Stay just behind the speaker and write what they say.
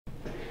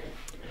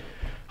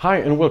Hi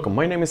and welcome,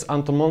 my name is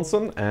Anton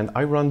Monson and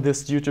I run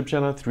this YouTube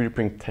channel 3D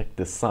Print Tech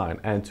Design,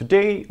 and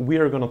today we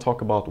are going to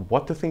talk about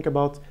what to think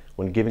about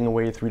when giving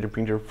away a 3D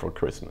printer for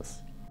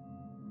Christmas.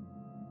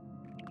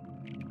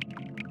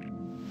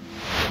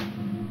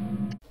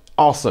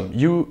 Awesome!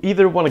 You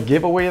either want to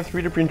give away a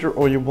 3D printer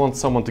or you want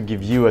someone to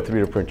give you a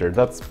 3D printer.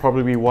 That's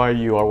probably why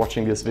you are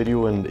watching this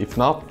video, and if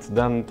not,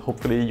 then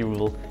hopefully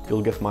you'll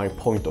get my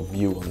point of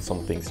view on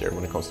some things here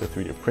when it comes to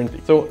 3D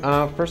printing. So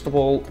first of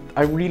all,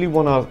 I really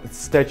want to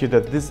state you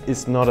that this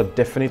is not a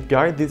definite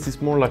guide. This is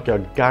more like a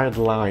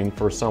guideline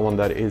for someone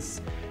that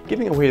is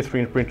giving away a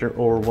 3D printer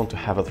or want to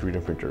have a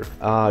 3D printer.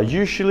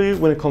 Usually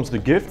when it comes to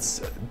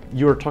gifts,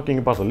 you're talking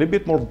about a little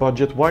bit more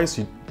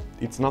budget-wise.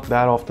 It's not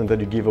that often that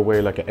you give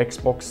away like an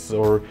Xbox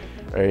or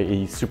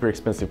a super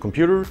expensive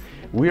computer.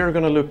 We are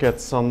gonna look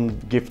at some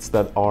gifts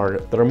that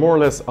are more or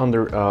less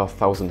under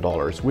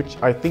 $1,000, which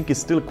I think is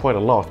still quite a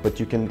lot,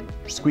 but you can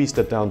squeeze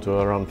that down to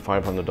around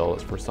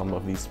 $500 for some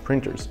of these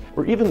printers,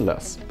 or even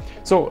less.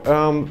 So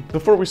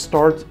before we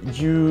start,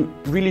 you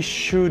really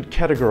should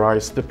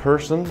categorize the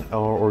person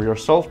or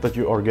yourself that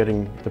you are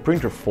getting the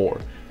printer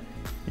for.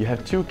 You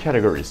have two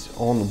categories.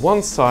 On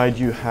one side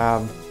you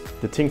have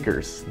the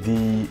tinkers,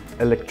 the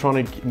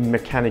electronic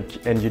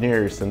mechanic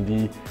engineers, and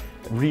the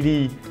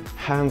really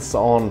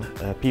hands-on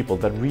people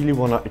that really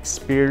want to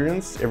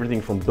experience everything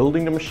from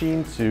building the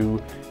machine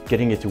to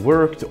getting it to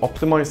work, to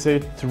optimize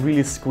it, to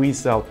really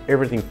squeeze out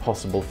everything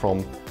possible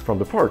from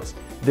the parts.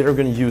 They're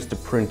going to use the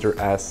printer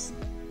as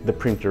the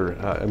printer,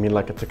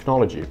 like a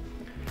technology.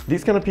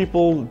 These kind of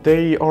people,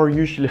 they are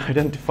usually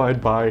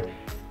identified by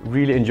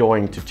really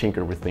enjoying to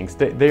tinker with things.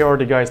 They are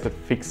the guys that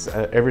fix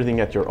everything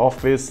at your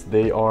office.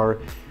 They are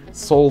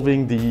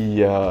solving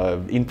the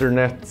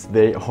internet,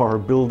 they are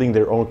building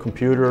their own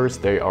computers,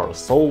 they are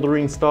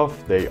soldering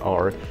stuff, they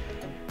are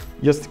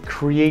just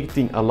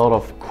creating a lot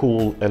of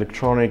cool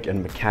electronic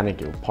and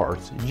mechanical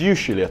parts,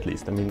 usually at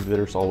least. I mean,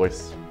 there's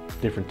always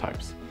different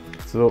types.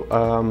 So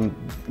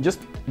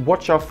just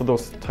watch out for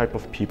those type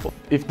of people.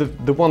 If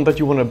the one that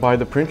you want to buy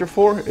the printer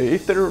for,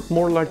 if they're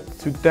more like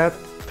to that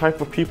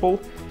type of people,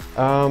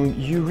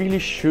 you really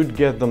should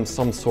get them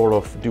some sort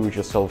of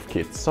do-it-yourself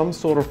kit, some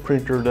sort of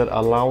printer that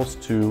allows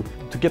to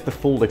get the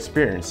full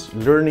experience,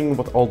 learning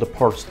what all the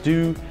parts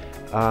do.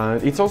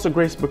 It's also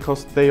great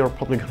because they are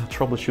probably going to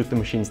troubleshoot the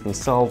machines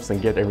themselves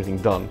and get everything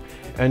done.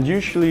 And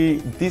usually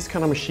these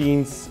kind of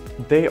machines,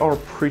 they are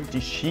pretty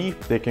cheap.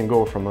 They can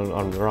go from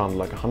around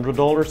like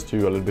 $100 to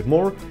a little bit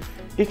more.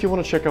 If you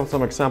want to check out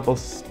some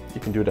examples, you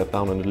can do that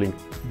down in the link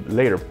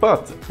later.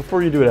 But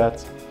before you do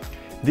that,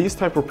 these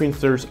type of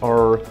printers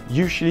are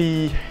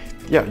usually,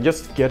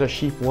 just get a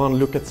cheap one,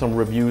 look at some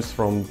reviews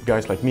from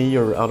guys like me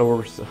or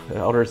others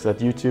at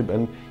YouTube,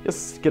 and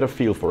just get a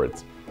feel for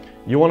it.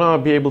 You want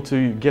to be able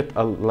to get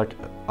like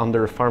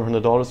under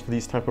 $500 for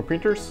these type of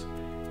printers,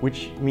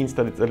 which means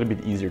that it's a little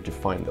bit easier to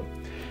find them.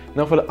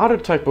 Now for the other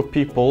type of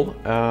people,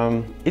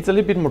 it's a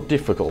little bit more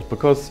difficult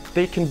because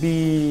they can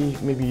be,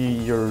 maybe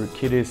your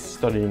kid is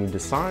studying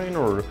design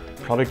or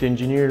product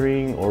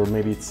engineering, or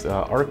maybe it's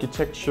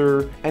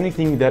architecture,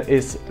 anything that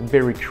is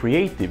very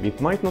creative.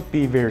 It might not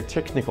be very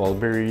technical,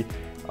 very,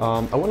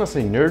 I want to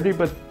say nerdy,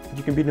 but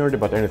you can be nerdy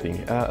about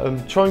anything.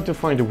 I'm trying to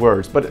find the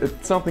words, but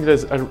it's something that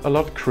is a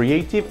lot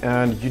creative,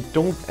 and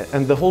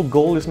the whole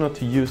goal is not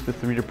to use the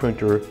 3D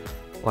printer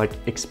like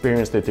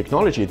experience the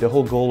technology. The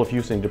whole goal of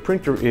using the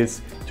printer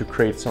is to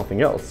create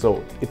something else.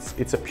 So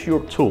it's a pure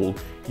tool.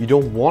 You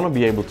don't want to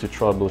be able to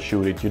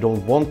troubleshoot it. You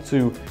don't want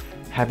to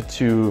have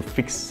to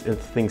fix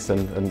things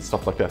and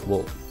stuff like that.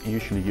 Well,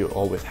 usually you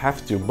always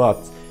have to, but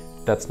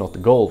that's not the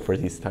goal for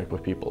these type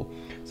of people.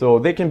 So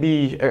they can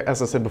be,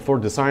 as I said before,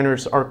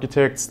 designers,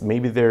 architects.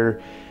 Maybe they're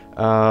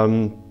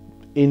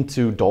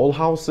into doll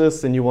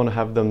houses and you want to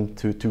have them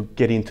to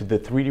get into the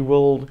 3D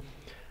world.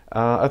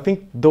 I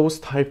think those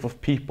type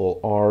of people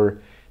are,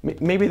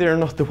 maybe they're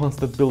not the ones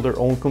that build their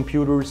own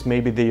computers,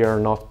 maybe they are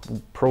not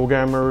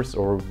programmers,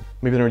 or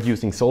maybe they're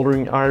using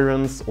soldering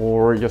irons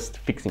or just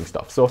fixing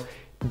stuff. So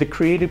the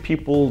creative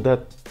people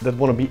that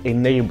want to be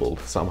enabled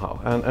somehow.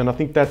 And I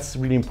think that's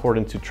really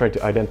important to try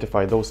to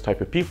identify those type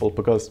of people,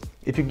 because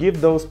if you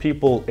give those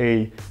people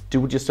a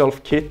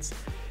do-it-yourself kit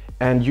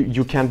and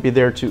you can't be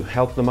there to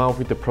help them out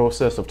with the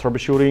process of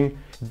troubleshooting,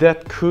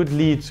 that could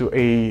lead to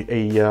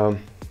a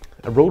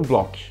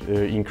roadblock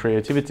in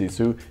creativity.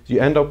 So you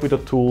end up with a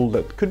tool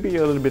that could be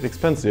a little bit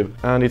expensive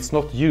and it's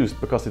not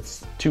used because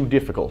it's too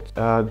difficult.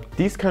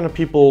 These kind of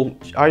people,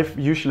 I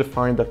usually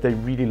find that they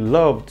really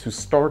love to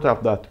start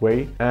out that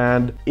way,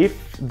 and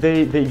if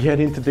they get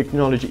into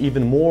technology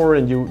even more,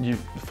 and you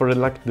for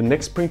like the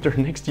next printer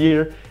next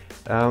year,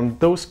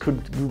 those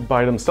could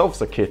buy themselves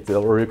a kit,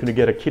 or you could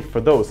get a kit for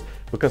those,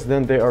 because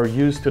then they are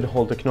used to the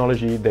whole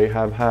technology. They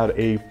have had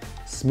a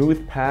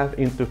smooth path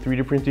into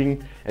 3D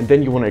printing, and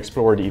then you want to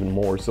explore it even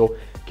more. So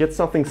get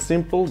something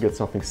simple, get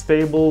something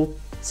stable,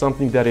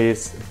 something that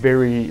is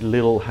very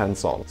little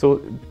hands-on.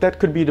 So that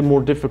could be the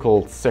more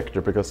difficult sector,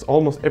 because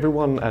almost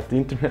everyone at the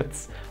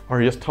internet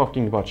are just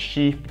talking about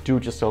cheap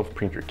do-it-yourself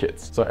printer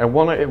kits. So I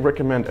want to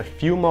recommend a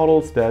few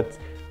models that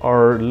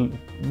are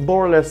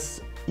more or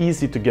less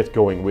easy to get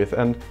going with,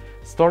 and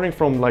starting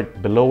from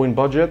like below in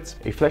budget,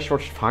 a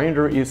Flashforge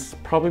Finder is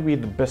probably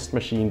the best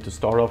machine to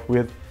start off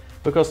with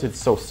because it's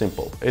so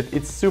simple.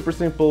 It's super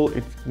simple,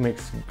 it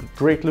makes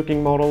great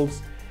looking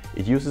models,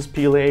 it uses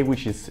PLA,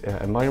 which is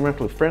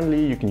environmentally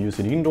friendly, you can use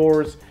it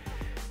indoors.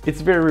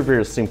 It's very,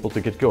 very simple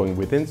to get going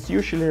with, and it's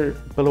usually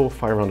below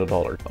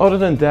 $500. Other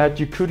than that,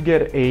 you could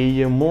get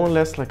a more or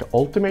less like an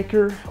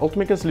Ultimaker.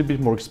 Ultimaker is a little bit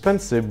more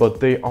expensive, but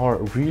they are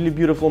really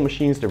beautiful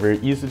machines. They're very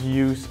easy to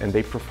use and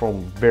they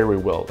perform very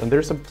well. And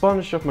there's a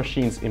bunch of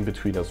machines in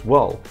between as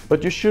well.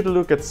 But you should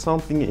look at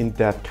something in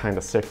that kind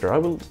of sector. I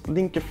will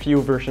link a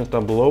few versions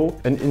down below,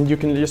 and you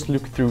can just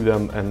look through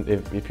them and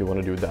if you want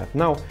to do that.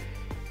 Now,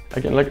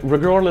 again, like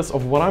regardless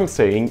of what I'm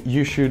saying,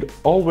 you should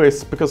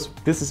always, because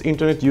this is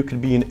internet, you could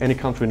be in any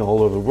country and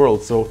all over the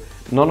world, so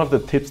none of the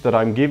tips that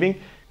I'm giving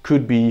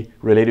could be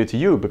related to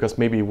you, because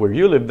maybe where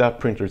you live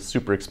that printer is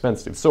super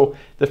expensive. So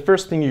the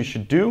first thing you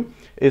should do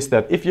is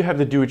that if you have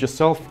the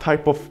do-it-yourself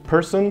type of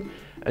person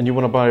and you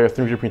want to buy a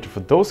 3D printer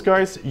for those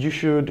guys, you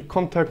should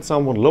contact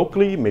someone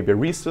locally, maybe a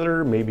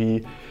reseller,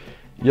 maybe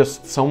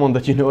just someone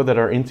that you know that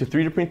are into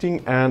 3D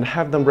printing, and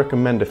have them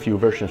recommend a few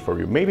versions for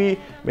you. Maybe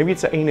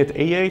it's an ANET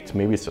A8,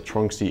 maybe it's a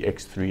Tronxy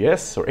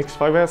X3S or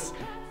X5S.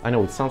 I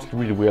know it sounds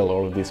really well,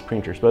 all of these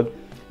printers, but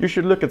you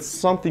should look at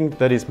something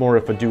that is more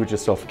of a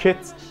do-it-yourself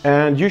kit.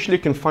 And usually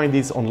you can find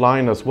these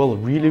online as well,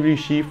 really, really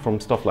cheap, from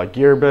stuff like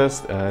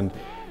GearBest and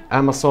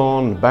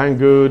Amazon,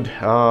 Banggood,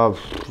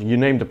 you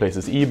name the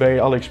places, eBay,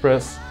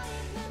 AliExpress.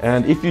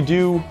 And if you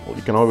do, well,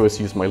 you can always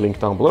use my link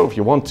down below if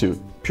you want to,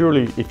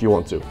 purely if you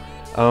want to.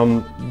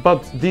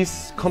 But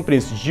these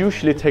companies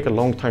usually take a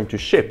long time to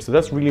ship, so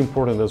that's really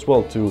important as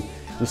well to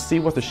see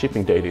what the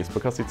shipping date is,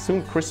 because it's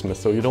soon Christmas,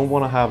 so you don't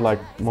want to have like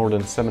more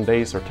than 7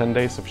 days or 10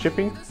 days of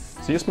shipping,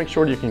 so just make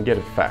sure you can get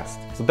it fast.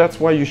 So that's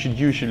why you should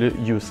usually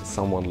use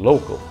someone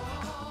local.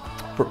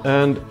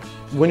 And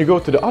when you go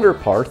to the other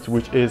part,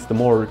 which is the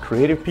more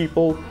creative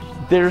people,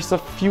 there's a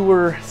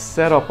fewer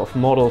setup of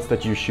models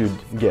that you should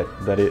get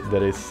that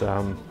is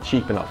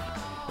cheap enough.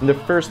 And the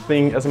first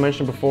thing, as I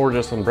mentioned before,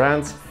 there's some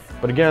brands.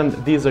 But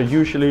again, these are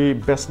usually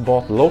best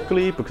bought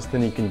locally, because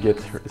then you can get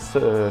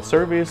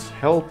service,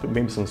 help,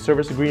 maybe some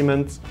service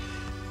agreements.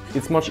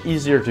 It's much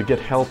easier to get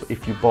help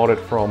if you bought it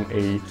from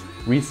a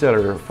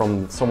reseller,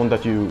 from someone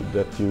that you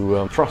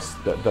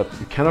trust. That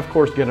you can of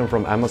course get them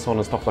from Amazon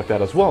and stuff like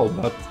that as well.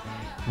 But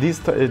this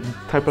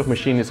type of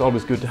machine is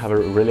always good to have a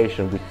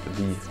relation with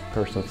the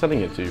person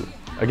selling it to you.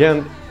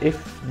 Again,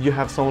 if you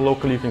have someone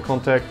locally you can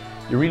contact,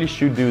 you really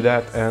should do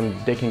that, and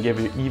they can give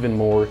you even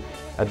more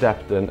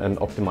adapt and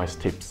optimize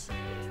tips.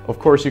 Of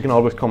course, you can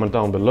always comment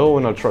down below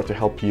and I'll try to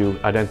help you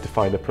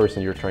identify the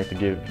person you're trying to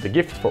give the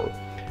gift for.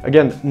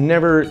 Again,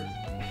 never,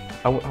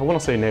 I want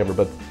to say never,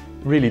 but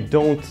really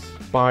don't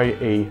buy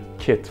a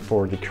kit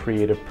for the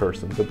creative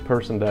person, the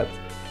person that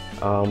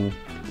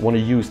want to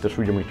use the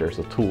 3D printer as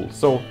a tool.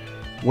 So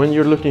when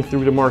you're looking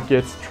through the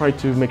markets, try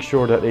to make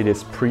sure that it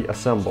is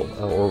pre-assembled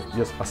or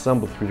just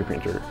assembled 3D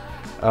printer.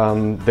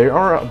 There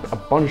are a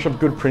bunch of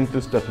good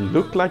printers that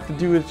look like the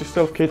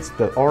do-it-yourself kits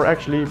that are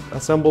actually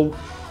assembled.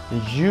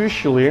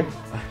 Usually,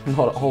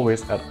 not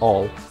always at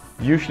all,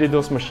 usually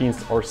those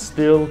machines are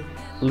still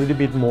a little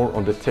bit more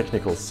on the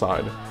technical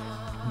side.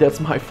 That's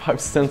my 5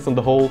 cents on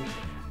the whole.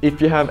 If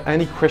you have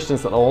any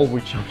questions at all,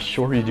 which I'm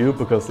sure you do,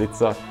 because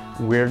it's a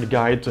weird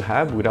guide to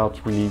have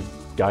without really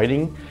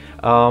guiding,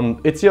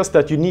 it's just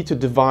that you need to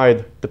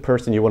divide the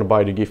person you want to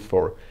buy the gift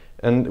for.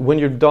 And when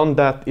you've done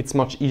that, it's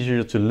much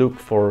easier to look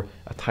for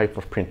a type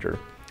of printer.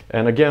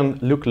 And again,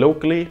 look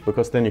locally,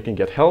 because then you can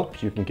get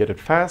help, you can get it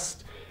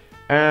fast,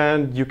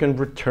 and you can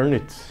return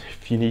it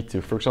if you need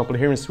to. For example,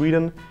 here in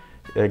Sweden,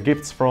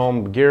 gifts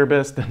from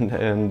GearBest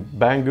and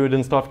Banggood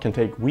and stuff can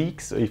take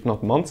weeks, if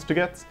not months to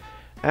get.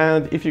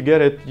 And if you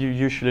get it, you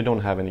usually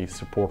don't have any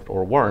support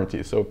or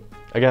warranty. So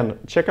again,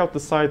 check out the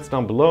sites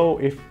down below.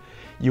 If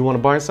you want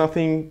to buy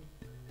something,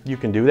 you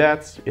can do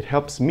that. It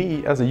helps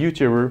me as a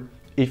YouTuber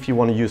if you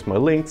want to use my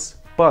links,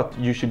 but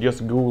you should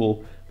just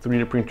Google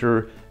 3D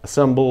printer,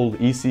 assembled,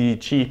 easy,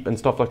 cheap, and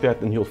stuff like that,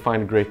 and you'll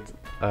find great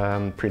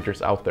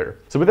printers out there.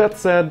 So with that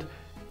said,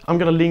 I'm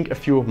gonna link a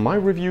few of my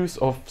reviews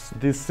of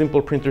these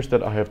simple printers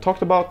that I have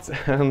talked about,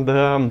 and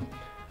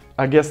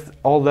I guess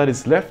all that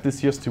is left is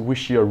just to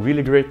wish you a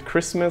really great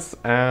Christmas,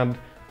 and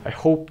I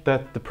hope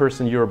that the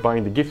person you're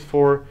buying the gift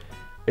for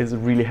is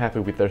really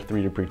happy with their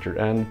 3D printer.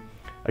 And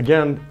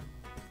again,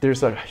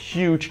 there's a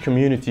huge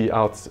community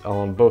out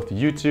on both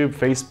YouTube,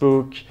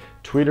 Facebook,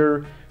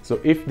 Twitter. So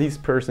if these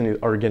persons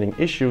are getting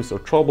issues or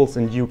troubles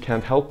and you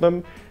can't help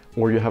them,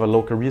 or you have a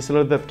local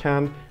reseller that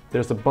can,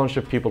 there's a bunch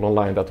of people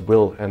online that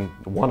will and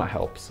want to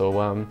help.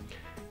 So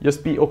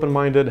just be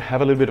open-minded,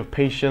 have a little bit of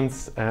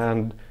patience,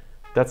 and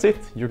that's it.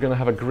 You're gonna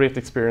have a great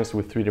experience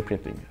with 3D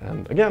printing.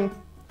 And again,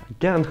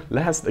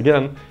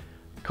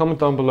 comment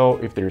down below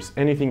if there's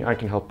anything I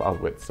can help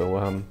out with.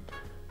 So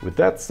with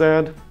that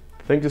said,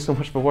 thank you so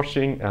much for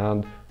watching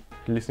and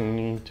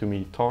listening to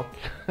me talk.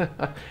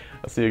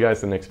 I'll see you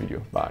guys in the next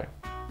video. Bye.